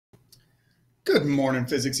Good morning,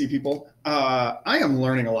 physicsy people. I am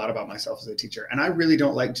learning a lot about myself as a teacher, and I really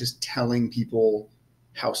don't like just telling people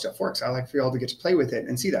how stuff works. I like for y'all to get to play with it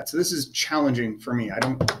and see that. So this is challenging for me. I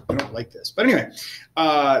don't like this. But anyway,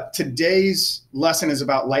 today's lesson is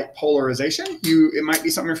about light polarization. It might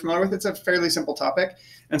be something you're familiar with. It's a fairly simple topic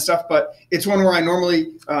and stuff, but it's one where I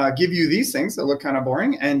normally give you these things that look kind of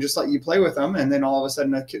boring and just let you play with them, and then all of a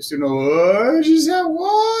sudden a student, what just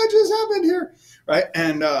happened here, right?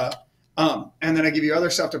 And then I give you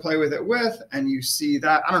other stuff to play with it with, and you see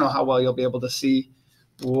that. I don't know how well you'll be able to see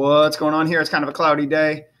what's going on here. It's kind of a cloudy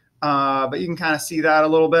day, but you can kind of see that a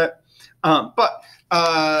little bit.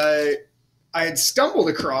 I had stumbled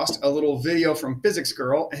across a little video from Physics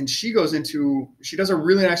Girl, and she does a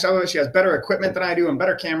really nice job of it. She has better equipment than I do and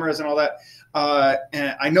better cameras and all that.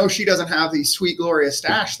 And I know she doesn't have the sweet, glorious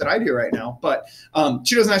stash that I do right now, but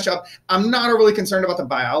she does a nice job. I'm not overly concerned about the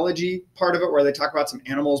biology part of it, where they talk about some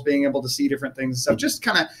animals being able to see different things and stuff. Just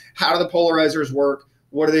kind of how do the polarizers work?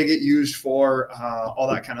 What do they get used for? All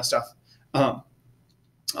that kind of stuff.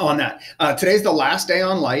 On that. Today's the last day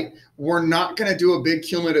on light. We're not going to do a big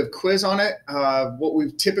cumulative quiz on it. What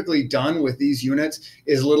we've typically done with these units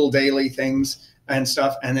is little daily things and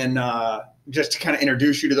stuff, and then just to kind of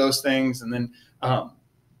introduce you to those things, and then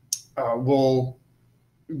we'll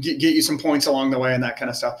get you some points along the way and that kind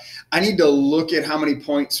of stuff. I need to look at how many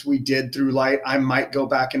points we did through light. I might go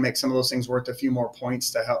back and make some of those things worth a few more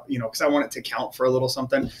points to help, because I want it to count for a little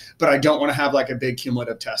something, but I don't want to have like a big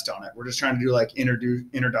cumulative test on it. We're just trying to do like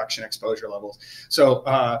introduction exposure levels. So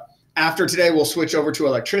after today, we'll switch over to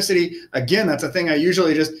electricity. Again, that's a thing I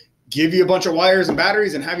usually just give you a bunch of wires and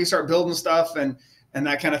batteries and have you start building stuff and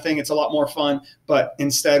that kind of thing. It's a lot more fun, but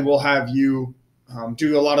instead we'll have you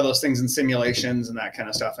do a lot of those things in simulations and that kind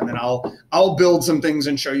of stuff. And then I'll build some things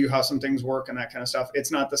and show you how some things work and that kind of stuff.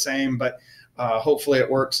 It's not the same, but hopefully it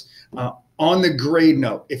works. On the grade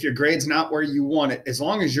note, if your grade's not where you want it, as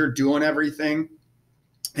long as you're doing everything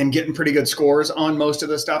and getting pretty good scores on most of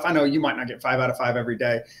the stuff. I know you might not get 5 out of 5 every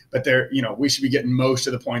day, but we should be getting most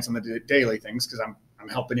of the points on the daily things, because I'm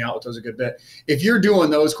helping you out with those a good bit. If you're doing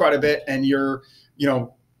those quite a bit and you're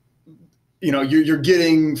getting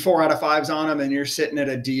 4 out of 5s on them and you're sitting at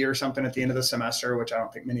a D or something at the end of the semester, which I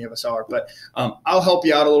don't think many of us are, but I'll help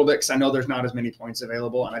you out a little bit, because I know there's not as many points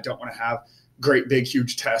available, and I don't want to have great big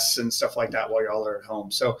huge tests and stuff like that while y'all are at home.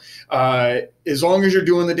 So as long as you're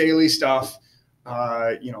doing the daily stuff,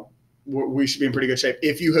 we should be in pretty good shape.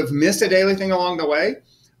 If you have missed a daily thing along the way,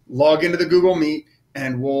 log into the Google Meet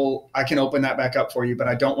and I can open that back up for you, but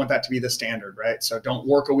I don't want that to be the standard, right? So don't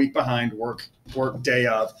work a week behind, work day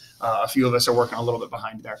of. A few of us are working a little bit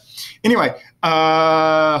behind there. Anyway,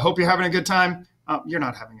 hope you're having a good time. You're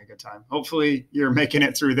not having a good time. Hopefully you're making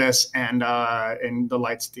it through this and the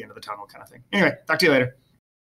lights at the end of the tunnel kind of thing. Anyway, talk to you later.